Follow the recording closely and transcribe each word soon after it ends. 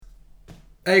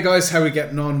Hey guys, how are we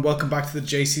getting on? Welcome back to the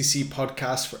JCC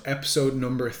podcast for episode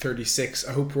number 36.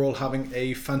 I hope we're all having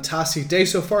a fantastic day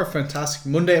so far, fantastic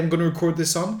Monday I'm going to record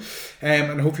this on,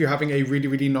 and I hope you're having a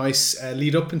really nice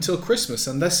lead up until Christmas.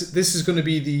 And this is going to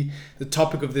be the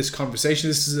topic of this conversation.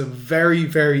 This is a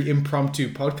very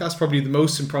impromptu podcast, probably the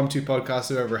most impromptu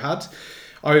podcast I've ever had.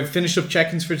 I've finished up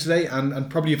check-ins for today and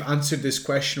probably have answered this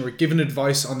question or given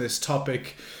advice on this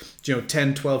topic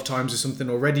 10, 12 times or something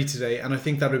already today, and I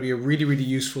think that would be a really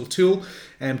useful tool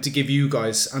to give you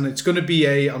guys. And it's going to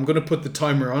be I'm going to put the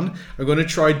timer on. I'm going to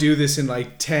try do this in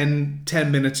like 10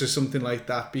 minutes or something like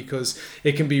that, because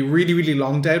it can be really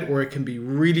longed out, or it can be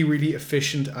really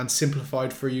efficient and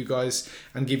simplified for you guys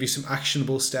and give you some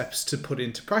actionable steps to put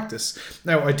into practice.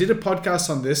 Now, I did a podcast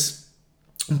on this.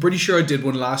 I'm pretty sure I did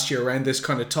one last year around this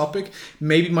kind of topic.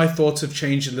 Maybe my thoughts have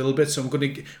changed a little bit, so I'm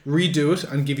going to redo it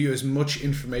and give you as much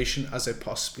information as I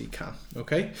possibly can.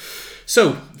 Okay?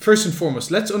 So, first and foremost,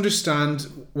 let's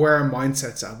understand where our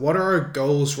mindset's at. What are our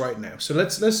goals right now? So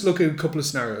let's look at a couple of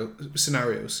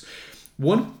scenarios.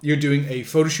 One, you're doing a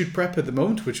photo shoot prep at the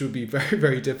moment, which would be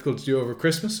very difficult to do over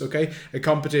Christmas, okay? A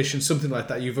competition, something like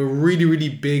that. You have a really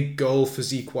big goal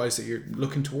physique-wise that you're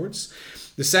looking towards.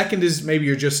 The second is maybe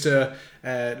you're just a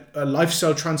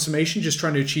lifestyle transformation, just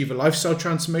trying to achieve a lifestyle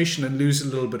transformation and lose a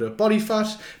little bit of body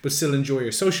fat, but still enjoy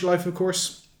your social life, of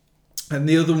course. And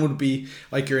the other one would be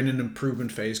like you're in an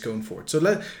improvement phase going forward.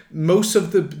 So most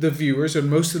of the viewers or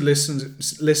most of the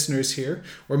listeners here,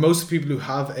 or most of the people who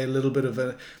have a little bit of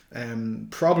a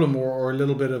problem or a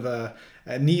little bit of a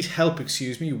need help,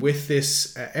 with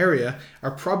this area,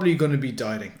 are probably going to be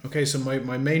dieting. Okay, so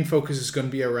my main focus is going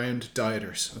to be around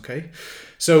dieters. Okay,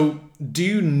 so do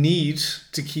you need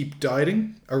to keep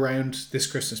dieting around this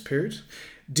Christmas period?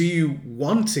 Do you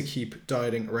want to keep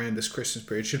dieting around this Christmas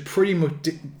period? Should pretty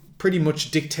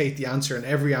much dictate the answer and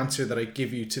every answer that I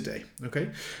give you today. Okay,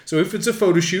 so if it's a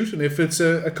photo shoot and if it's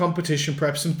a competition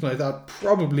prep, something like that,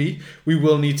 probably we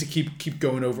will need to keep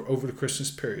going over the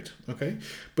Christmas period. Okay,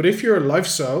 but if you're a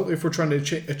lifestyle, if we're trying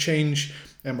to change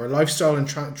our lifestyle and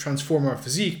transform our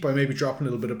physique by maybe dropping a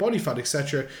little bit of body fat,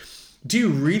 etc., do you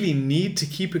really need to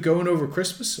keep it going over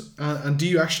Christmas? And do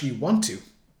you actually want to?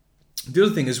 The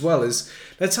other thing as well is,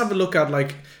 let's have a look at,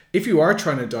 like, if you are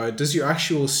trying to diet, does your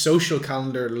actual social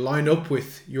calendar line up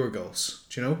with your goals?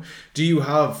 Do you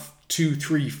have 2,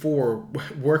 3, 4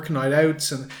 work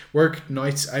nights out,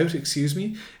 night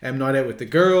out with the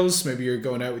girls? Maybe you're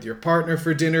going out with your partner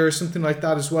for dinner or something like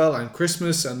that as well, and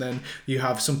Christmas, and then you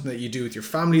have something that you do with your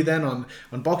family then on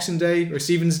Boxing Day or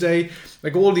Stephen's Day.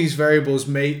 Like, all these variables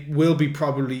will be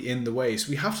probably in the way.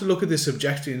 So we have to look at this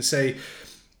objectively and say,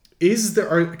 is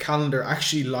our calendar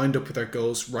actually lined up with our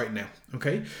goals right now?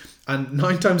 Okay, and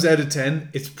 9 times out of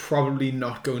 10, it's probably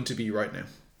not going to be right now.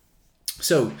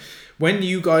 So when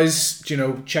you guys,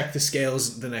 check the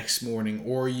scales the next morning,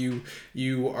 or you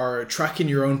are tracking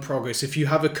your own progress, if you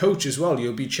have a coach as well,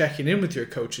 you'll be checking in with your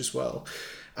coach as well.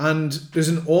 And there's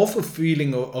an awful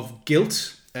feeling of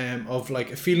guilt, of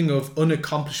like a feeling of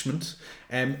unaccomplishment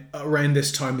around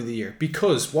this time of the year,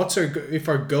 because if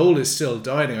our goal is still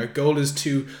dieting, our goal is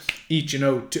to eat to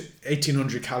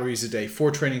 1,800 calories a day,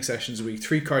 4 training sessions a week,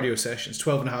 3 cardio sessions,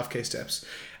 12.5k steps,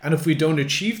 and if we don't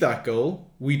achieve that goal,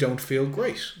 we don't feel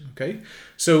great. Okay,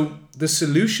 so the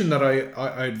solution that I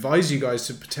advise you guys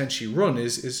to potentially run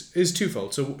is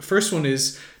twofold. So first one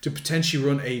is to potentially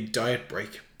run a diet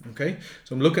break. Okay,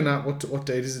 so I'm looking at what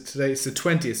date is it today? It's the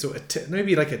 20th, so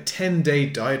maybe like a 10-day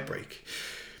diet break.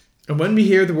 And when we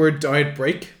hear the word diet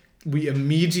break, we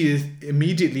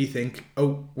immediately think,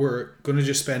 oh, we're going to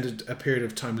just spend a period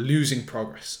of time losing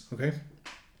progress. Okay,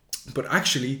 but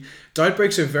actually, diet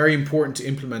breaks are very important to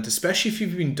implement, especially if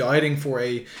you've been dieting for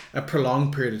a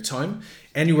prolonged period of time,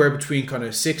 anywhere between kind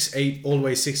of 6, 8, all the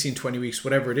way 16, 20 weeks,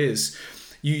 whatever it is.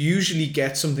 You usually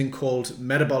get something called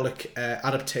metabolic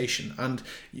adaptation, and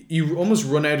you almost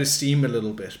run out of steam a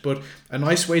little bit. But a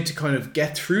nice way to kind of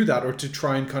get through that, or to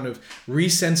try and kind of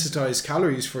resensitize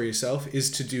calories for yourself,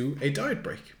 is to do a diet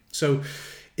break. So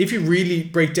if you really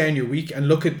break down your week and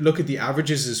look at the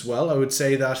averages as well, I would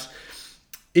say that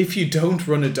if you don't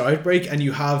run a diet break and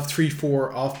you have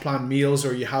 3-4 off-plan meals,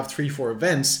 or you have 3-4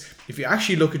 events, if you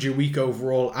actually look at your week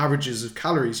overall averages of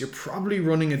calories, you're probably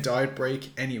running a diet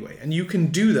break anyway. And you can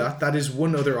do that. That is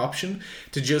one other option,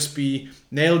 to just be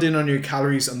nailed in on your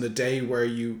calories on the day where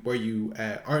you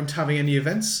aren't having any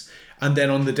events. And then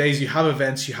on the days you have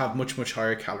events, you have much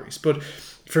higher calories. But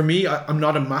for me, I'm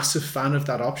not a massive fan of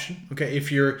that option. Okay,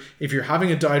 if you're having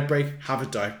a diet break, have a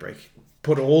diet break.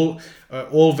 Put all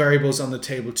variables on the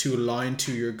table to align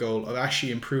to your goal of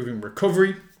actually improving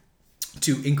recovery,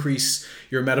 to increase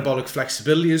your metabolic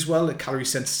flexibility as well, calorie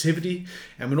sensitivity,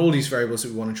 and all these variables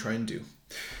that we want to try and do.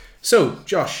 So,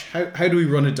 Josh, how do we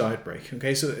run a diet break?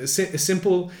 Okay, so a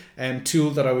simple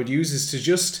tool that I would use is to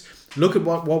just look at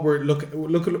what we're look at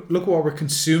what we're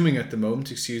consuming at the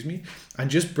moment, and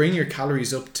just bring your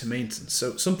calories up to maintenance.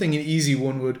 So something an easy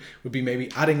one would be maybe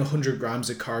adding 100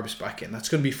 grams of carbs back in. That's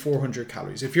going to be 400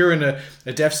 calories. If you're in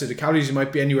a deficit of calories, you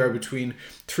might be anywhere between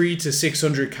 300 to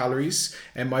 600 calories,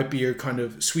 and might be your kind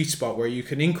of sweet spot where you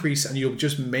can increase and you'll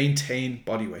just maintain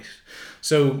body weight.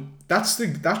 So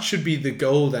that should be the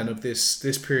goal then of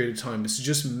this period of time, is to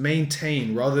just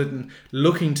maintain rather than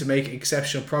looking to make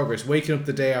exceptional progress. Waking up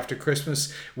the day after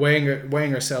Christmas,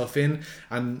 weighing ourselves in,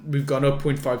 and we've gone up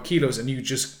 0.5 kilos, and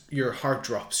your heart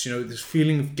drops. This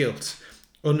feeling of guilt,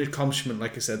 unaccomplishment.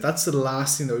 Like I said, that's the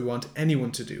last thing that we want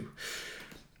anyone to do.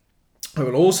 I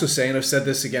will also say, and I've said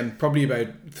this again probably about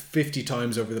 50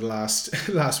 times over the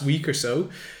last week or so,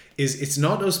 is it's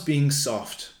not us being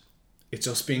soft. It's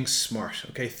us being smart,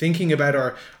 okay? Thinking about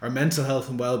our mental health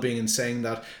and well-being, and saying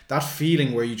that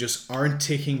feeling where you just aren't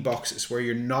ticking boxes, where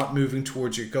you're not moving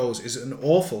towards your goals, is an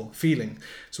awful feeling.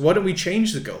 So why don't we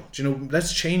change the goal?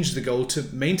 Let's change the goal to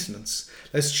maintenance.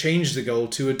 Let's change the goal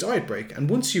to a diet break. And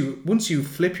once you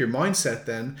flip your mindset,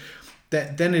 then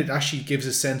it actually gives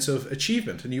a sense of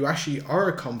achievement, and you actually are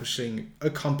accomplishing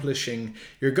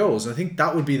your goals. And I think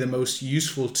that would be the most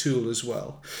useful tool as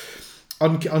well.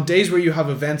 On days where you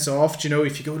have events off,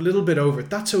 if you go a little bit over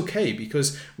it, that's okay,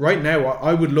 because right now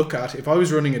I would look at, if I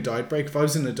was running a diet break, if I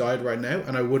was in a diet right now,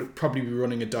 and I would probably be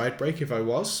running a diet break if I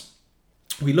was,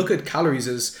 we look at calories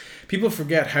as, people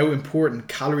forget how important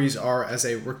calories are as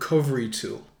a recovery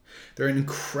tool. They're an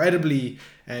incredibly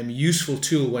useful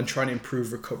tool when trying to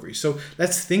improve recovery. So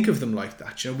let's think of them like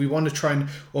that. We want to try and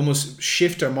almost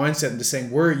shift our mindset into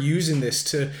saying we're using this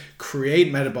to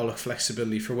create metabolic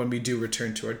flexibility for when we do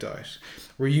return to our diet.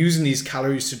 We're using these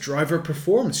calories to drive our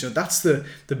performance. That's the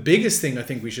biggest thing I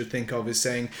think we should think of, is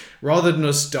saying, rather than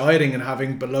us dieting and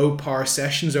having below par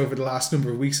sessions over the last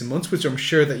number of weeks and months, which I'm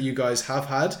sure that you guys have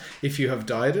had if you have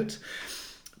dieted,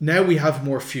 now we have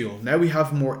more fuel. Now we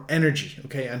have more energy,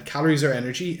 okay? And calories are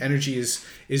energy. Energy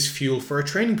is fuel for our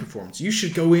training performance. You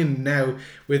should go in now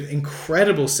with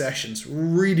incredible sessions,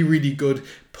 really, really good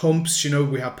pumps.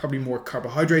 We have probably more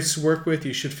carbohydrates to work with.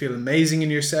 You should feel amazing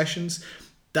in your sessions.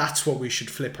 That's what we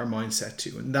should flip our mindset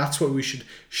to, and that's what we should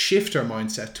shift our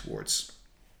mindset towards.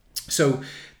 So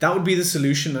that would be the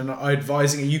solution, and I'm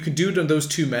advising you can do it on those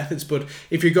two methods. But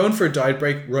if you're going for a diet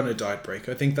break, run a diet break.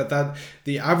 I think that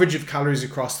the average of calories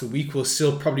across the week will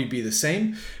still probably be the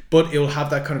same, but it will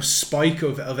have that kind of spike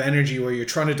of energy where you're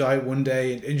trying to diet one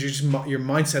day and your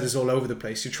mindset is all over the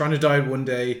place. You're trying to diet one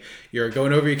day, you're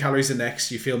going over your calories the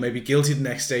next, you feel maybe guilty the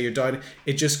next day, you're dieting.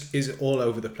 It just is all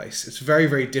over the place. It's very,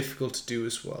 very difficult to do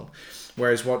as well.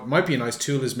 Whereas what might be a nice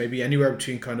tool is maybe anywhere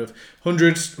between kind of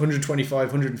 100, 125,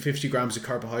 150 grams of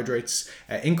carbohydrates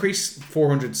increase,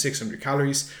 400, 600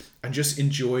 calories, and just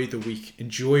enjoy the week.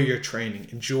 Enjoy your training.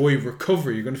 Enjoy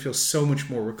recovery. You're going to feel so much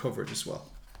more recovered as well.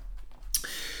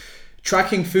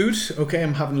 Tracking food. Okay,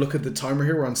 I'm having a look at the timer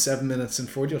here. We're on 7 minutes and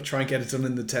 40. I'll try and get it done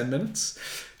in the 10 minutes.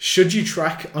 Should you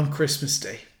track on Christmas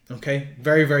Day? Okay,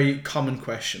 very, very common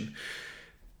question.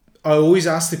 I always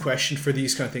ask the question for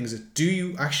these kind of things: do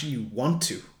you actually want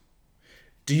to?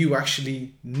 Do you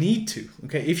actually need to?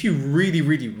 Okay, if you really,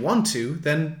 really want to,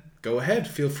 then go ahead.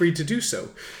 Feel free to do so.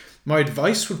 My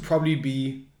advice would probably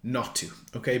be not to.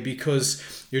 Okay, because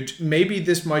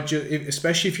this might,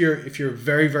 especially if you're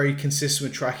very, very consistent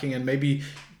with tracking, and maybe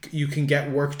you can get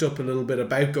worked up a little bit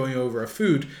about going over our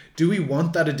food. Do we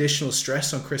want that additional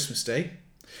stress on Christmas Day?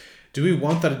 Do we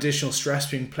want that additional stress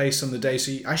being placed on the day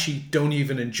so you actually don't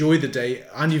even enjoy the day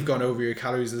and you've gone over your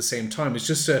calories at the same time? It's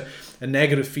just a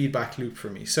negative feedback loop for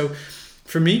me. So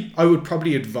for me, I would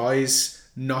probably advise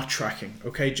not tracking.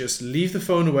 Okay, just leave the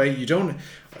phone away.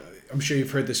 I'm sure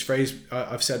you've heard this phrase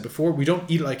I've said before. We don't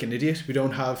eat like an idiot. We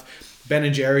don't have Ben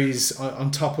and Jerry's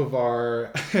on top of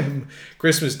our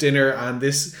Christmas dinner and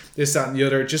this, that, and the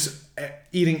other, just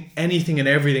eating anything and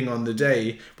everything on the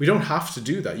day. We don't have to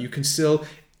do that. You can still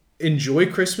enjoy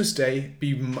Christmas Day,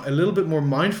 be a little bit more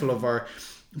mindful of our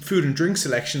food and drink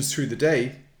selections through the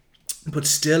day, but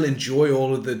still enjoy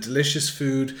all of the delicious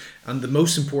food. And the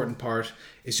most important part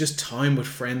is just time with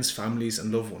friends, families,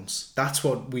 and loved ones. That's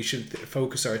what we should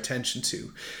focus our attention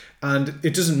to. And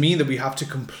it doesn't mean that we have to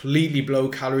completely blow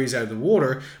calories out of the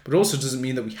water, but also doesn't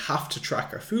mean that we have to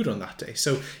track our food on that day.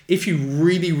 So if you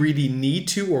really, really need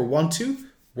to or want to,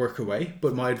 work away.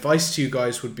 But my advice to you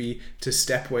guys would be to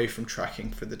step away from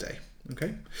tracking for the day.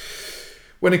 Okay.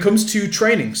 When it comes to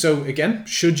training, so again,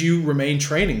 should you remain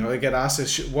training? I get asked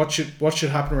this, what should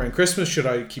happen around Christmas? Should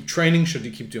I keep training? Should I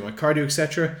keep doing my cardio,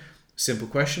 etc.? Simple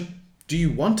question. Do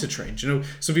you want to train? Do you know,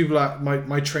 some people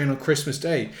might train on Christmas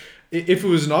Day. If it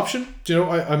was an option, do you know,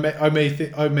 I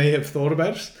may have thought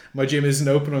about it. My gym isn't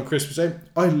open on Christmas Day.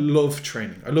 I love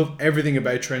training. I love everything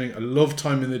about training. I love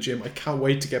time in the gym. I can't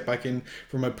wait to get back in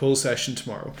for my pull session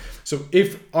tomorrow. So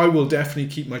if I will definitely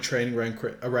keep my training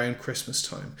around Christmas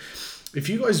time. If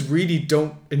you guys really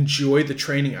don't enjoy the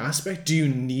training aspect, do you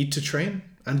need to train?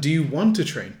 And do you want to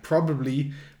train?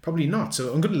 Probably not.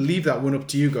 So I'm going to leave that one up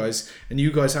to you guys, and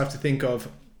you guys have to think of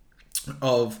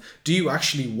do you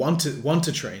actually want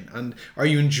to train, and are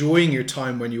you enjoying your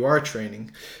time when you are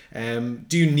training?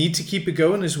 Do you need to keep it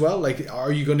going as well? Like,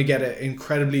 are you going to get an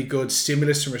incredibly good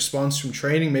stimulus and response from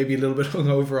training, maybe a little bit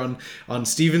hungover on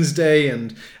Stephen's Day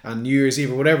and New Year's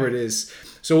Eve or whatever it is?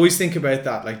 So always think about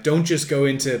that. Like, don't just go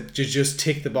into just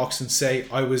tick the box and say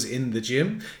I was in the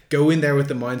gym. Go in there with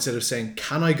the mindset of saying,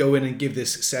 can I go in and give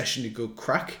this session a good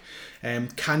crack?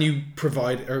 Can you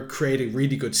provide or create a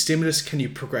really good stimulus? Can you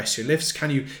progress your lifts?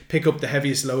 Can you pick up the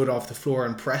heaviest load off the floor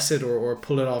and press it, or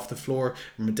pull it off the floor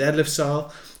from a deadlift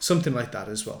style? Something like that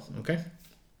as well, okay?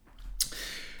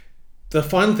 The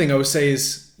final thing I would say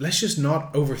is, let's just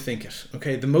not overthink it,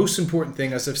 okay? The most important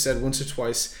thing, as I've said once or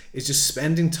twice, is just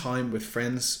spending time with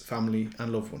friends, family,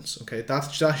 and loved ones, okay? That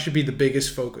should be the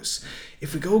biggest focus.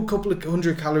 If we go a couple of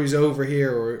 100 calories over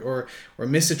here or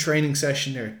miss a training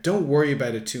session there, don't worry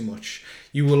about it too much.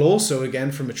 You will also,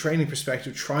 again, from a training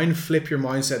perspective, try and flip your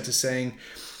mindset to saying,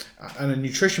 and a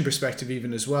nutrition perspective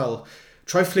even as well,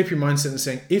 try flip your mindset and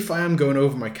saying, if I am going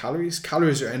over my calories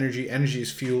are energy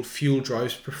is fuel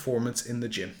drives performance in the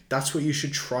gym. That's what you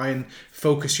should try and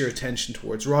focus your attention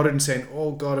towards, rather than saying,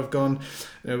 oh God, I've gone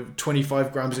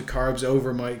 25 grams of carbs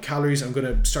over my calories, I'm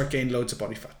going to start gaining loads of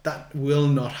body fat. That will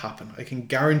not happen. I can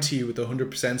guarantee you with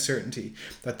 100% certainty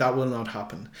that will not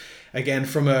happen. Again,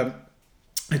 from a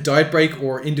diet break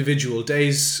or individual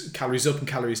days, calories up and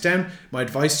calories down, my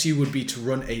advice to you would be to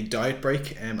run a diet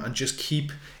break and just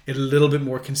keep it a little bit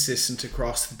more consistent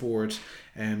across the board,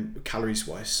 calories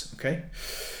wise, okay?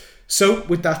 So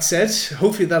with that said,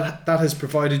 hopefully that has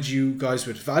provided you guys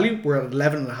with value. We're at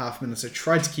 11 and a half minutes. I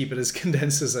tried to keep it as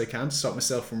condensed as I can to stop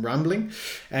myself from rambling.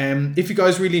 If you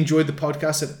guys really enjoyed the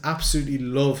podcast, I'd absolutely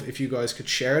love if you guys could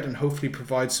share it and hopefully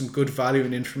provide some good value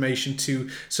and information to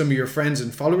some of your friends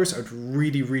and followers. I'd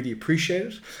really, really appreciate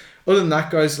it. Other than that,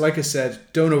 guys, like I said,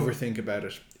 don't overthink about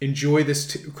it. Enjoy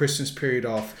this Christmas period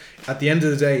off. At the end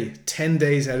of the day, 10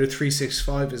 days out of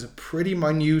 365 is a pretty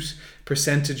minute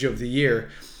percentage of the year.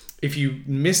 If you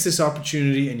miss this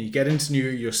opportunity and you get into New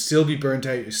Year, you'll still be burnt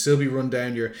out, you'll still be run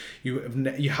down,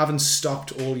 you haven't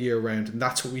stopped all year round, and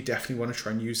that's what we definitely want to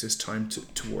try and use this time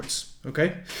towards,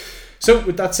 okay? So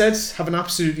with that said, have an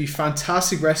absolutely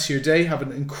fantastic rest of your day, have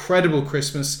an incredible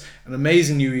Christmas, an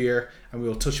amazing New Year, and we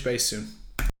will touch base soon.